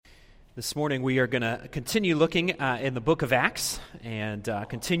This morning we are going to continue looking in the book of Acts and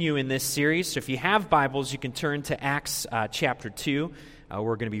continue in this series. So if you have Bibles, you can turn to Acts chapter 2.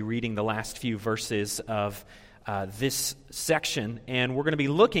 We're going to be reading the last few verses of this section, and we're going to be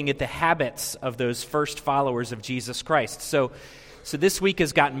looking at the habits of those first followers of Jesus Christ. So this week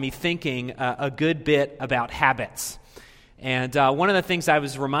has gotten me thinking a good bit about habits. And one of the things I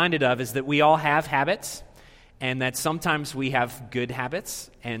was reminded of is that we all have habits, and that sometimes we have good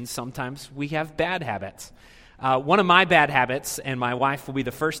habits, and sometimes we have bad habits. One of my bad habits, and my wife will be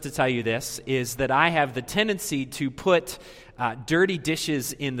the first to tell you this, is that I have the tendency to put dirty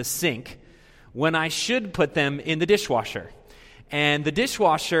dishes in the sink when I should put them in the dishwasher. And the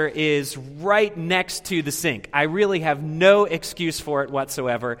dishwasher is right next to the sink. I really have no excuse for it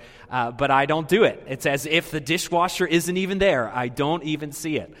whatsoever, but I don't do it. It's as if the dishwasher isn't even there. I don't even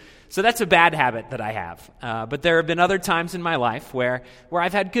see it. So that's a bad habit that I have. But there have been other times in my life where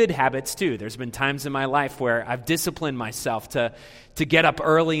I've had good habits too. There's been times in my life where I've disciplined myself to get up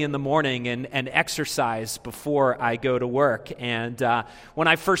early in the morning and exercise before I go to work. And when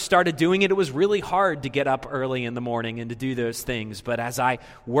I first started doing it, it was really hard to get up early in the morning and to do those things. But as I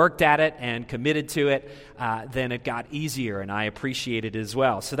worked at it and committed to it, then it got easier, and I appreciated it as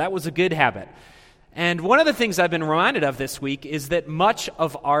well. So that was a good habit. And one of the things I've been reminded of this week is that much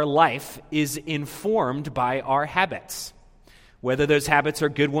of our life is informed by our habits. Whether those habits are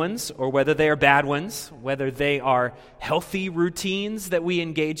good ones or whether they are bad ones, whether they are healthy routines that we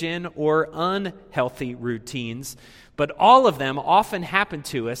engage in or unhealthy routines, but all of them often happen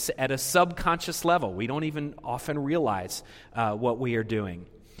to us at a subconscious level. We don't even often realize what we are doing.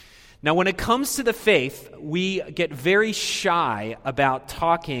 Now, when it comes to the faith, we get very shy about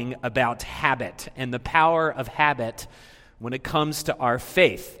talking about habit and the power of habit when it comes to our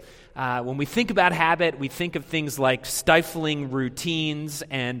faith. When we think about habit, we think of things like stifling routines,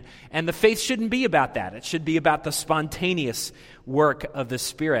 and the faith shouldn't be about that. It should be about the spontaneous work of the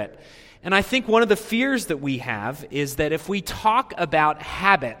Spirit. And I think one of the fears that we have is that if we talk about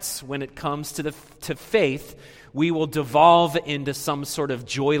habits when it comes to faith, we will devolve into some sort of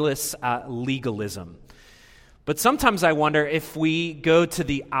joyless legalism. But sometimes I wonder if we go to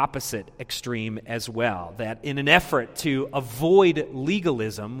the opposite extreme as well, that in an effort to avoid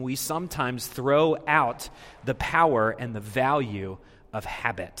legalism, we sometimes throw out the power and the value of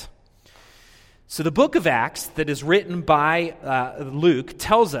habit. So the book of Acts that is written by Luke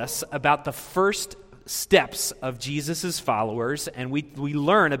tells us about the first steps of Jesus' followers, and we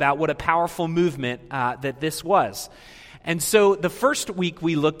learn about what a powerful movement that this was. And so the first week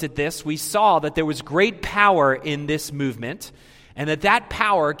we looked at this, we saw that there was great power in this movement, and that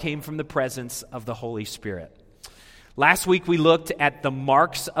power came from the presence of the Holy Spirit. Last week we looked at the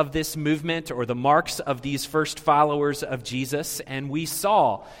marks of this movement, or the marks of these first followers of Jesus, and we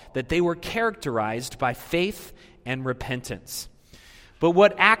saw that they were characterized by faith and repentance. But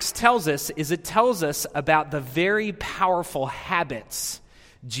what Acts tells us is it tells us about the very powerful habits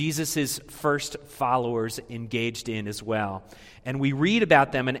Jesus' first followers engaged in as well. And we read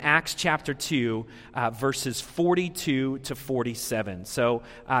about them in Acts chapter 2, verses 42 to 47. So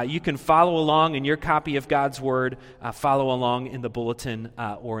you can follow along in your copy of God's Word, follow along in the bulletin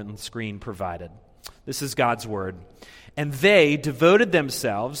or in the screen provided. This is God's Word. And they devoted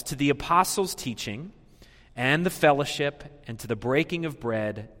themselves to the apostles' teaching and the fellowship, and to the breaking of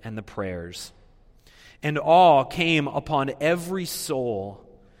bread and the prayers. And awe came upon every soul,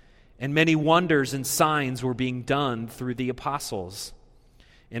 and many wonders and signs were being done through the apostles.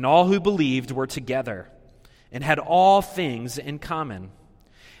 And all who believed were together, and had all things in common.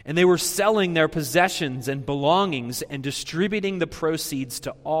 And they were selling their possessions and belongings, and distributing the proceeds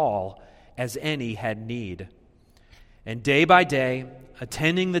to all as any had need. And day by day,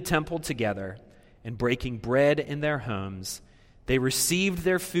 attending the temple together, and breaking bread in their homes, they received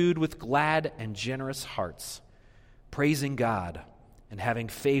their food with glad and generous hearts, praising God and having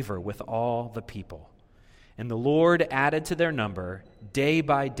favor with all the people. And the Lord added to their number, day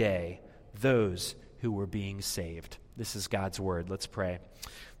by day, those who were being saved. This is God's Word. Let's pray.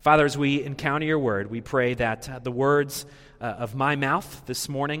 Father, as we encounter your Word, we pray that the words of my mouth this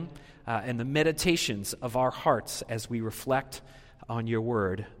morning and the meditations of our hearts as we reflect on your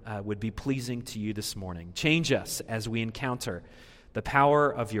word would be pleasing to you this morning. Change us as we encounter the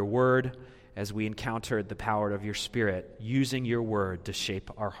power of your word, as we encounter the power of your Spirit, using your word to shape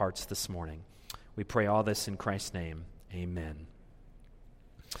our hearts this morning. We pray all this in Christ's name. Amen.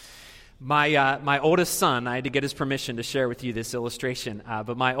 My oldest son, I had to get his permission to share with you this illustration,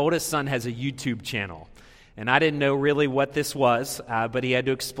 but my oldest son has a YouTube channel. And I didn't know really what this was, but he had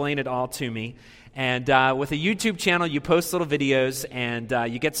to explain it all to me. And with a YouTube channel, you post little videos, and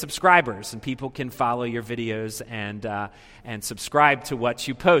you get subscribers, and people can follow your videos and subscribe to what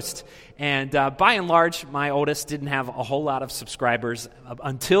you post. And by and large, my oldest didn't have a whole lot of subscribers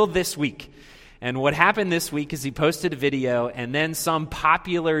until this week. And what happened this week is he posted a video, and then some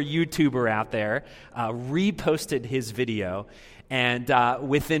popular YouTuber out there reposted his video. And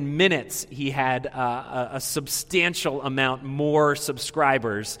within minutes, he had a substantial amount more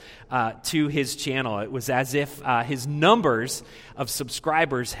subscribers to his channel. It was as if his numbers of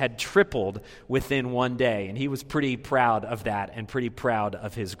subscribers had tripled within one day. And he was pretty proud of that and pretty proud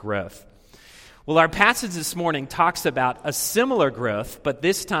of his growth. Well, our passage this morning talks about a similar growth, but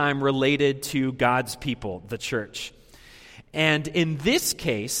this time related to God's people, the church. And in this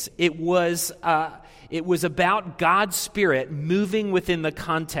case, it was about God's Spirit moving within the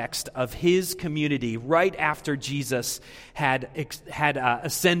context of His community right after Jesus had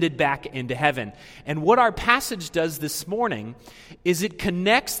ascended back into heaven. And what our passage does this morning is it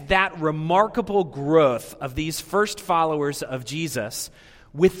connects that remarkable growth of these first followers of Jesus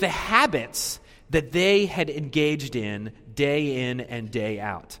with the habits that they had engaged in and day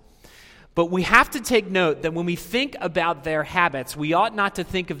out. But we have to take note that when we think about their habits, we ought not to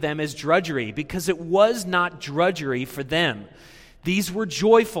think of them as drudgery, because it was not drudgery for them. These were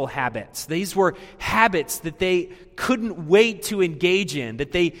joyful habits. These were habits that they couldn't wait to engage in,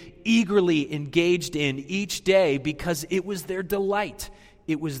 that they eagerly engaged in each day because it was their delight.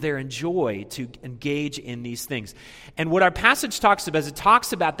 It was their joy to engage in these things. And what our passage talks about is it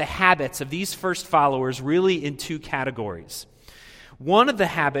talks about the habits of these first followers really in two categories. One of the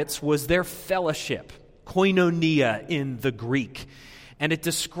habits was their fellowship, koinonia in the Greek. And it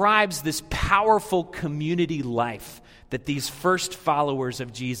describes this powerful community life that these first followers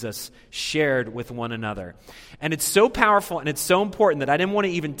of Jesus shared with one another. And it's so powerful and it's so important that I didn't want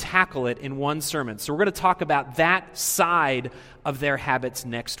to even tackle it in one sermon. So we're going to talk about that side of their habits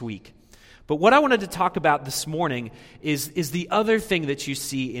next week. But what I wanted to talk about this morning is the other thing that you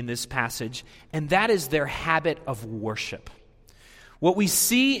see in this passage, and that is their habit of worship. What we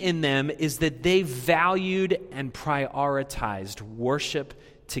see in them is that they valued and prioritized worship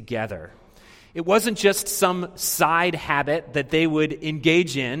together. It wasn't just some side habit that they would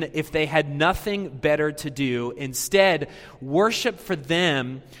engage in if they had nothing better to do. Instead, worship for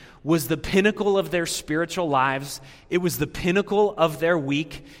them was the pinnacle of their spiritual lives. It was the pinnacle of their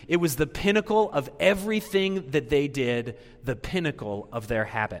week. It was the pinnacle of everything that they did, the pinnacle of their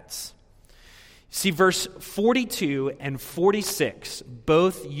habits. See, verse 42 and 46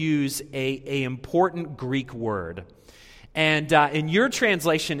 both use a important Greek word. And in your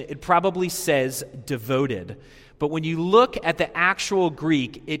translation, it probably says devoted. But when you look at the actual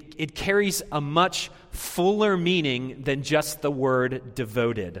Greek, it carries a much fuller meaning than just the word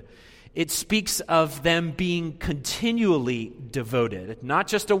devoted. It speaks of them being continually devoted, not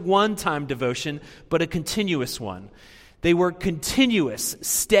just a one-time devotion, but a continuous one. They were continuous,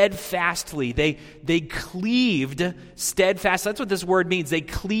 steadfastly. They cleaved steadfast. That's what this word means. They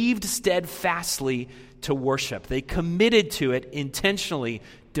cleaved steadfastly to worship. They committed to it intentionally,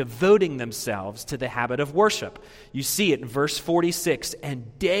 devoting themselves to the habit of worship. You see it in verse 46,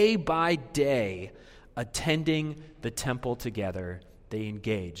 and day by day, attending the temple together, they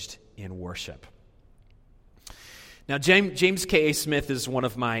engaged in worship. Now, James K.A. Smith is one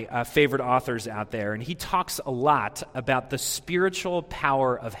of my favorite authors out there, and he talks a lot about the spiritual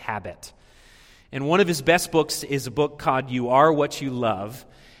power of habit. And one of his best books is a book called You Are What You Love.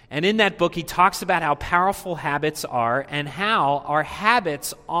 And in that book, he talks about how powerful habits are and how our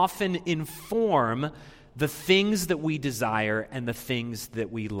habits often inform the things that we desire and the things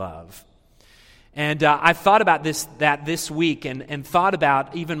that we love. And I've thought about this week and thought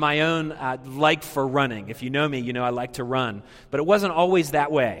about even my own like for running. If you know me, you know I like to run. But it wasn't always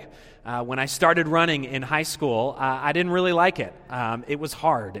that way. When I started running in high school, I didn't really like it. It was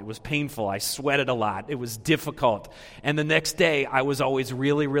hard. It was painful. I sweated a lot. It was difficult. And the next day, I was always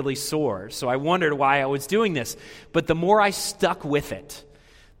really, really sore. So I wondered why I was doing this. But the more I stuck with it,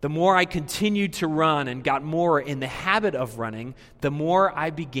 the more I continued to run and got more in the habit of running, the more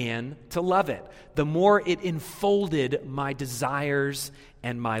I began to love it. The more it enfolded my desires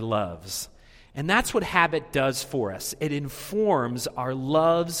and my loves. And that's what habit does for us. It informs our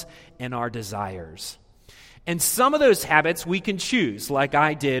loves and our desires. And some of those habits we can choose, like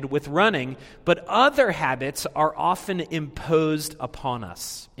I did with running, but other habits are often imposed upon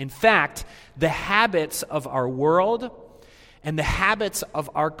us. In fact, the habits of our world and the habits of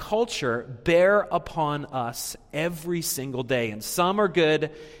our culture bear upon us every single day. And some are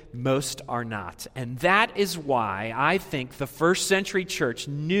good, most are not. And that is why I think the first century church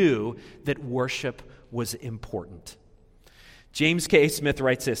knew that worship was important. James K. Smith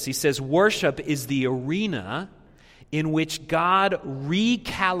writes this. He says, worship is the arena in which God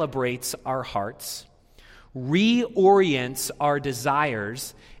recalibrates our hearts, reorients our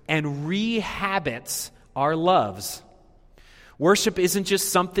desires, and rehabits our loves. Worship isn't just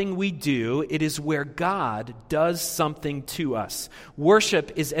something we do, it is where God does something to us.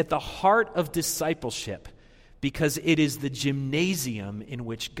 Worship is at the heart of discipleship because it is the gymnasium in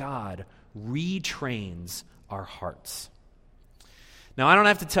which God retrains our hearts. Now, I don't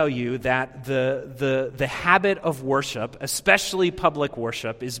have to tell you that the habit of worship, especially public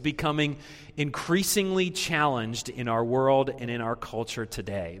worship, is becoming increasingly challenged in our world and in our culture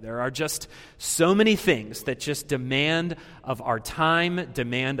today. There are just so many things that just demand of our time,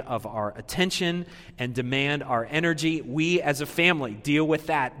 demand of our attention, and demand our energy. We as a family deal with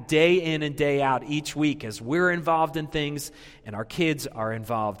that day in and day out each week as we're involved in things and our kids are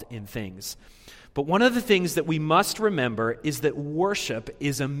involved in things. But one of the things that we must remember is that worship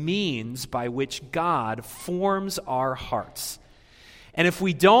is a means by which God forms our hearts. And if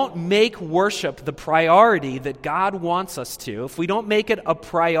we don't make worship the priority that God wants us to, if we don't make it a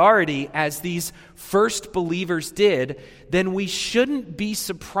priority as these first believers did, then we shouldn't be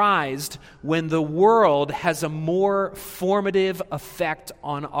surprised when the world has a more formative effect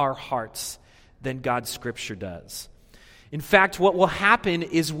on our hearts than God's Scripture does. In fact, what will happen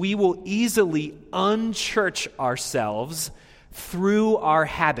is we will easily unchurch ourselves through our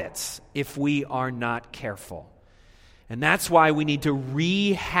habits if we are not careful. And that's why we need to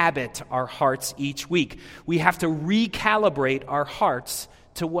rehabit our hearts each week. We have to recalibrate our hearts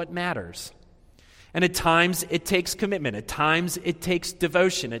to what matters. And at times it takes commitment. At times it takes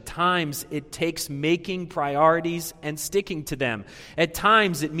devotion. At times it takes making priorities and sticking to them. At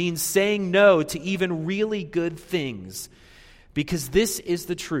times it means saying no to even really good things. Because this is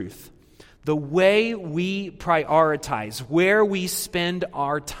the truth. The way we prioritize, where we spend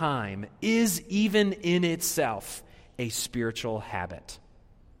our time, is even in itself a spiritual habit.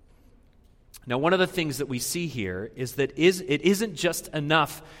 Now, one of the things that we see here is that it isn't just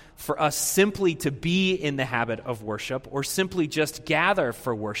enough for us simply to be in the habit of worship or simply just gather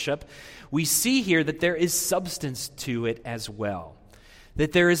for worship. We see here that there is substance to it as well.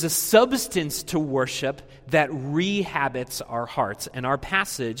 That there is a substance to worship that rehabits our hearts, and our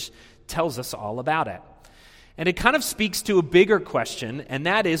passage tells us all about it. And it kind of speaks to a bigger question, and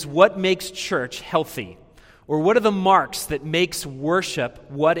that is, what makes church healthy? Or what are the marks that makes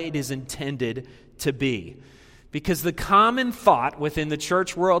worship what it is intended to be? Because the common thought within the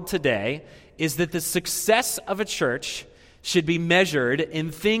church world today is that the success of a church should be measured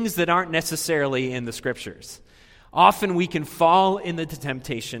in things that aren't necessarily in the Scriptures. Often we can fall into the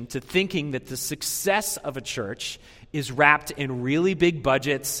temptation to thinking that the success of a church is wrapped in really big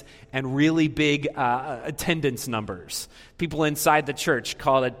budgets and really big attendance numbers. People inside the church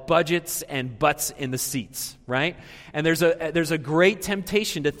call it budgets and butts in the seats, right? And there's a great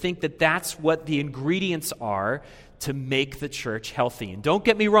temptation to think that that's what the ingredients are to make the church healthy. And don't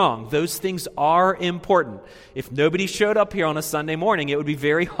get me wrong, those things are important. If nobody showed up here on a Sunday morning, it would be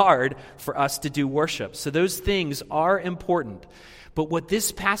very hard for us to do worship. So those things are important. But what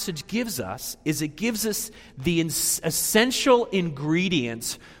this passage gives us is it gives us the essential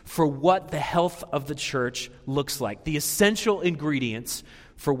ingredients for what the health of the church looks like, the essential ingredients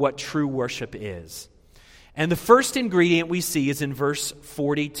for what true worship is. And the first ingredient we see is in verse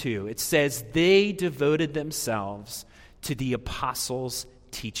 42. It says, they devoted themselves to the apostles'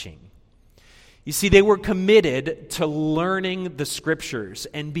 teaching. You see, they were committed to learning the Scriptures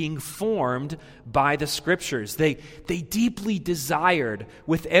and being formed by the Scriptures. They deeply desired,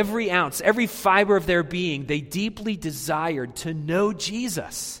 with every ounce, every fiber of their being, they deeply desired to know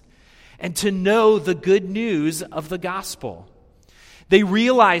Jesus and to know the good news of the gospel. They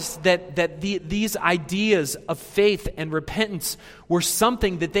realized that these ideas of faith and repentance were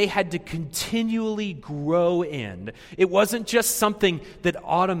something that they had to continually grow in. It wasn't just something that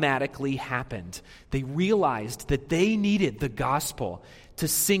automatically happened. They realized that they needed the gospel to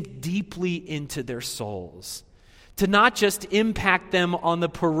sink deeply into their souls, to not just impact them on the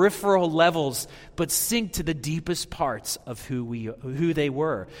peripheral levels, but sink to the deepest parts of who they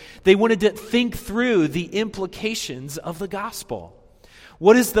were. They wanted to think through the implications of the gospel.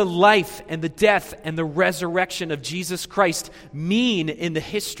 What does the life and the death and the resurrection of Jesus Christ mean in the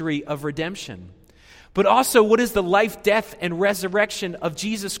history of redemption? But also, what does the life, death, and resurrection of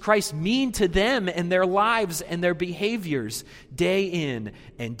Jesus Christ mean to them and their lives and their behaviors day in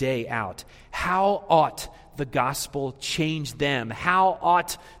and day out? How ought the gospel change them? How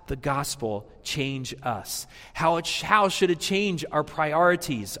ought the gospel change us? How should it change our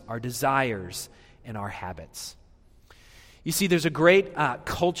priorities, our desires, and our habits? You see, there's a great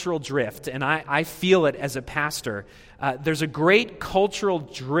cultural drift, and I feel it as a pastor. There's a great cultural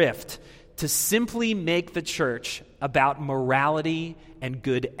drift to simply make the church about morality and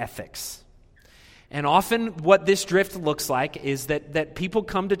good ethics. And often what this drift looks like is that people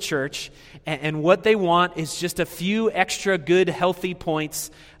come to church and what they want is just a few extra good, healthy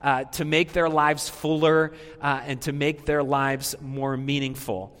points to make their lives fuller and to make their lives more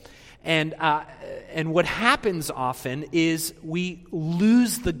meaningful. And what happens often is we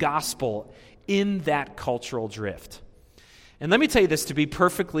lose the gospel in that cultural drift. And let me tell you this, to be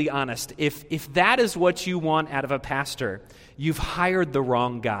perfectly honest, if that is what you want out of a pastor, you've hired the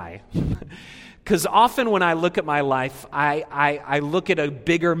wrong guy. Because often when I look at my life, I look at a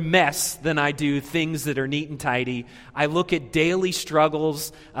bigger mess than I do things that are neat and tidy. I look at daily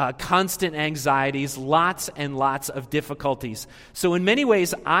struggles, constant anxieties, lots and lots of difficulties. So in many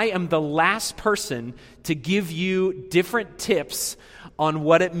ways, I am the last person to give you different tips on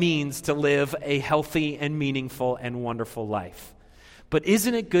what it means to live a healthy and meaningful and wonderful life. But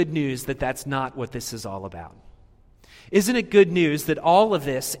isn't it good news that that's not what this is all about? Isn't it good news that all of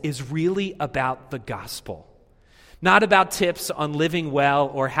this is really about the gospel? Not about tips on living well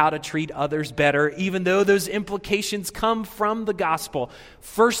or how to treat others better, even though those implications come from the gospel.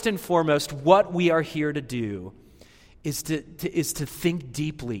 First and foremost, what we are here to do is to think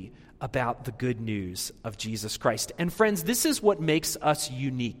deeply about the good news of Jesus Christ. And friends, this is what makes us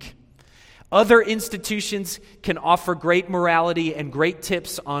unique. Other institutions can offer great morality and great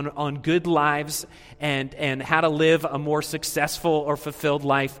tips on good lives and how to live a more successful or fulfilled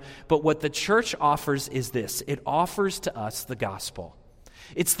life. But what the church offers is this. It offers to us the gospel.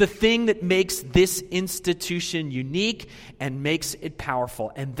 It's the thing that makes this institution unique and makes it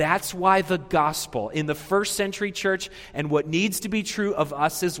powerful. And that's why the gospel in the first century church, and what needs to be true of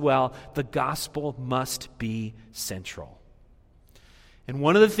us as well, the gospel must be central. And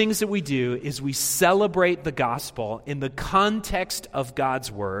one of the things that we do is we celebrate the gospel in the context of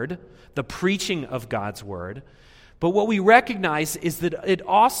God's word, the preaching of God's word. But what we recognize is that it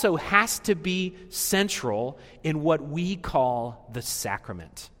also has to be central in what we call the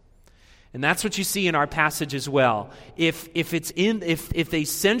sacrament. And that's what you see in our passage as well. If they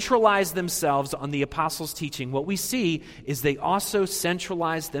centralize themselves on the apostles' teaching, what we see is they also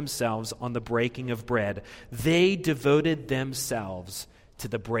centralize themselves on the breaking of bread. They devoted themselves to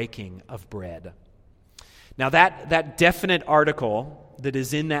the breaking of bread. Now that definite article that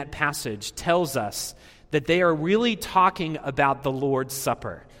is in that passage tells us that they are really talking about the Lord's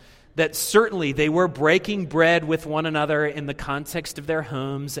Supper. That certainly they were breaking bread with one another in the context of their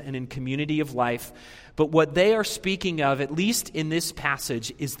homes and in community of life. But what they are speaking of, at least in this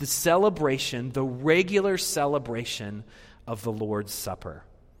passage, is the celebration, the regular celebration of the Lord's Supper.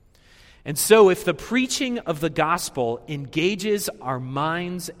 And so if the preaching of the gospel engages our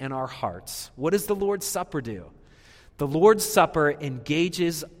minds and our hearts, what does the Lord's Supper do? The Lord's Supper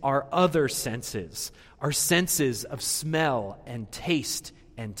engages our other senses, our senses of smell and taste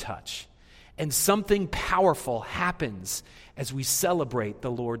and touch. And something powerful happens as we celebrate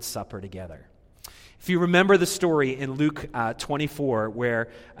the Lord's Supper together. If you remember the story in Luke 24, where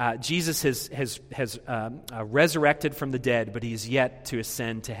Jesus has resurrected from the dead, but he's yet to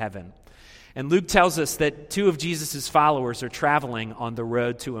ascend to heaven. And Luke tells us that two of Jesus' followers are traveling on the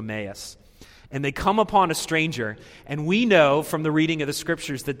road to Emmaus. And they come upon a stranger, and we know from the reading of the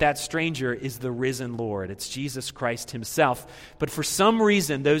scriptures that that stranger is the risen Lord. It's Jesus Christ himself. But for some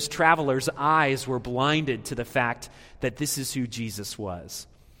reason, those travelers' eyes were blinded to the fact that this is who Jesus was.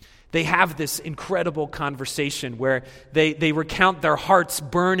 They have this incredible conversation where they recount their hearts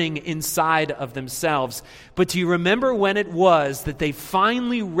burning inside of themselves. But do you remember when it was that they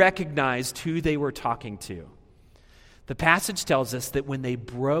finally recognized who they were talking to? The passage tells us that when they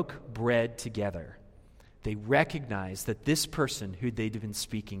broke bread together, they recognized that this person who they'd been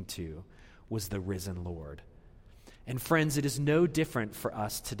speaking to was the risen Lord. And friends, it is no different for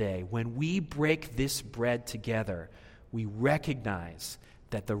us today. When we break this bread together, we recognize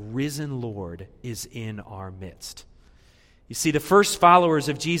that the risen Lord is in our midst. You see, the first followers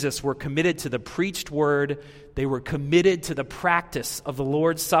of Jesus were committed to the preached word. They were committed to the practice of the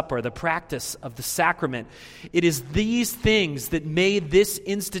Lord's Supper, the practice of the sacrament. It is these things that made this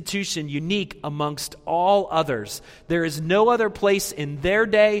institution unique amongst all others. There is no other place in their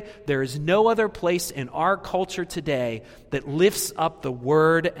day, there is no other place in our culture today that lifts up the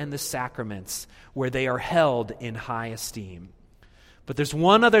word and the sacraments where they are held in high esteem. But there's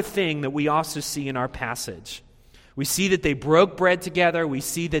one other thing that we also see in our passage. We see that they broke bread together. We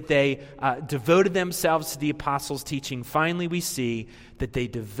see that they devoted themselves to the apostles' teaching. Finally, we see that they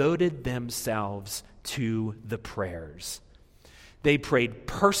devoted themselves to the prayers. They prayed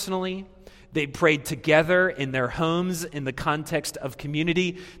personally. They prayed together in their homes in the context of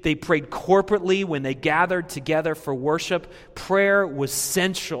community. They prayed corporately when they gathered together for worship. Prayer was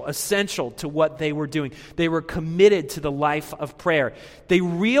essential to what they were doing. They were committed to the life of prayer. They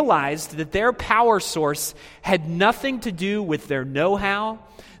realized that their power source had nothing to do with their know-how.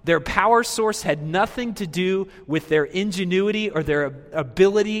 Their power source had nothing to do with their ingenuity or their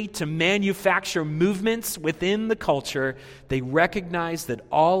ability to manufacture movements within the culture. They recognized that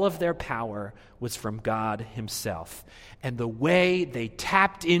all of their power was from God Himself. And the way they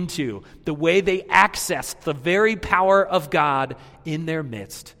tapped into, the way they accessed the very power of God in their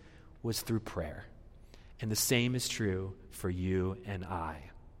midst was through prayer. And the same is true for you and I.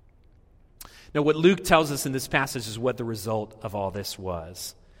 Now, what Luke tells us in this passage is what the result of all this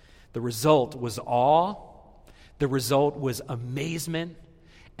was. The result was awe, the result was amazement,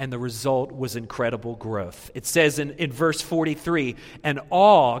 and the result was incredible growth. It says in verse 43, and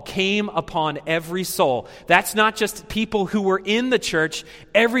awe came upon every soul. That's not just people who were in the church.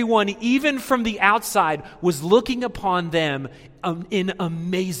 Everyone, even from the outside, was looking upon them in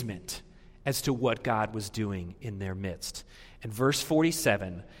amazement as to what God was doing in their midst. And verse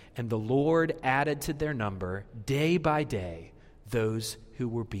 47, and the Lord added to their number day by day those who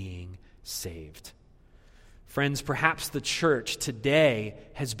were being saved. Friends, perhaps the church today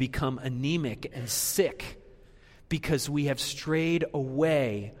has become anemic and sick because we have strayed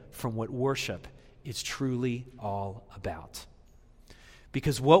away from what worship is truly all about.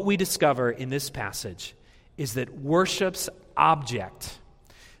 Because what we discover in this passage is that worship's object,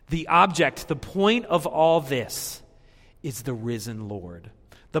 the point of all this, is the risen Lord.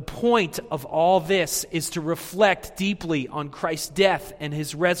 The point of all this is to reflect deeply on Christ's death and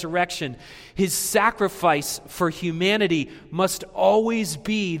His resurrection. His sacrifice for humanity must always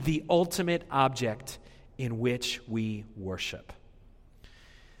be the ultimate object in which we worship.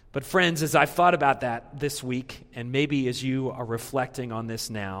 But friends, as I've thought about that this week, and maybe as you are reflecting on this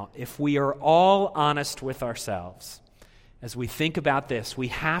now, if we are all honest with ourselves, as we think about this, we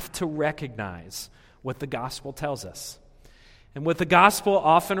have to recognize what the gospel tells us. And what the gospel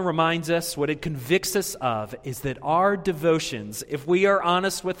often reminds us, what it convicts us of, is that our devotions, if we are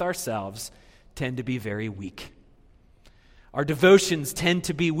honest with ourselves, tend to be very weak. Our devotions tend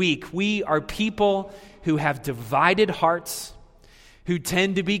to be weak. We are people who have divided hearts, who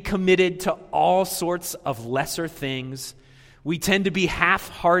tend to be committed to all sorts of lesser things. We tend to be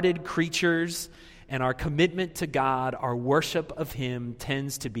half-hearted creatures, and our commitment to God, our worship of Him,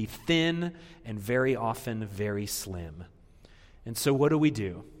 tends to be thin and very often very slim. And so what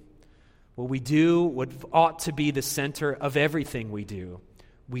do? Well, we do what ought to be the center of everything we do.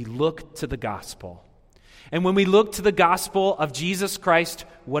 We look to the gospel. And when we look to the gospel of Jesus Christ,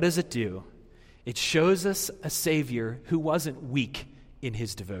 what does it do? It shows us a Savior who wasn't weak in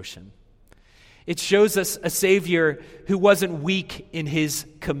His devotion. It shows us a Savior who wasn't weak in His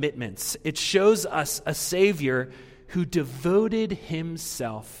commitments. It shows us a Savior who devoted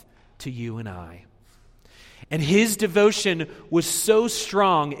Himself to you and I. And His devotion was so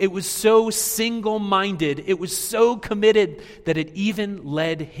strong, it was so single-minded, it was so committed that it even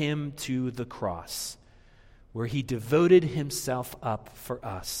led Him to the cross, where He devoted Himself up for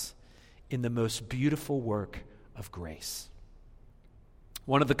us in the most beautiful work of grace.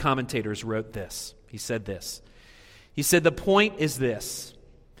 One of the commentators wrote this. He said this. He said, the point is this.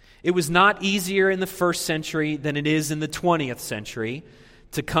 It was not easier in the first century than it is in the 20th century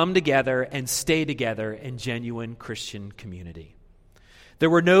to come together and stay together in genuine Christian community. There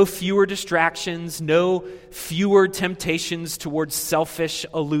were no fewer distractions, no fewer temptations towards selfish,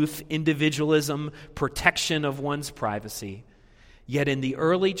 aloof individualism, protection of one's privacy. Yet in the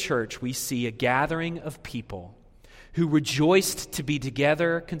early church, we see a gathering of people who rejoiced to be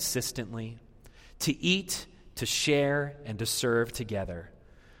together consistently, to eat, to share, and to serve together.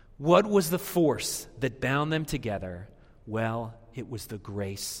 What was the force that bound them together? Well, it was the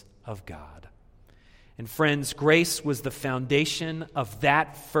grace of God. And friends, grace was the foundation of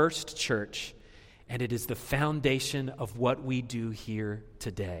that first church, And it is the foundation of what we do here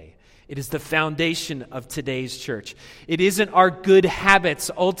today. It is the foundation of today's church. It isn't our good habits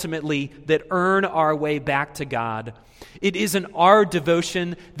ultimately that earn our way back to God. It isn't our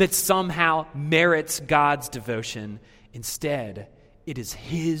devotion that somehow merits God's devotion. Instead, it is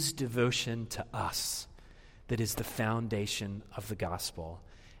His devotion to us that is the foundation of the gospel.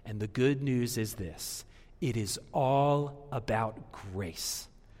 And the good news is this: it is all about grace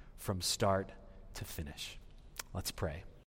from start to finish. Let's pray.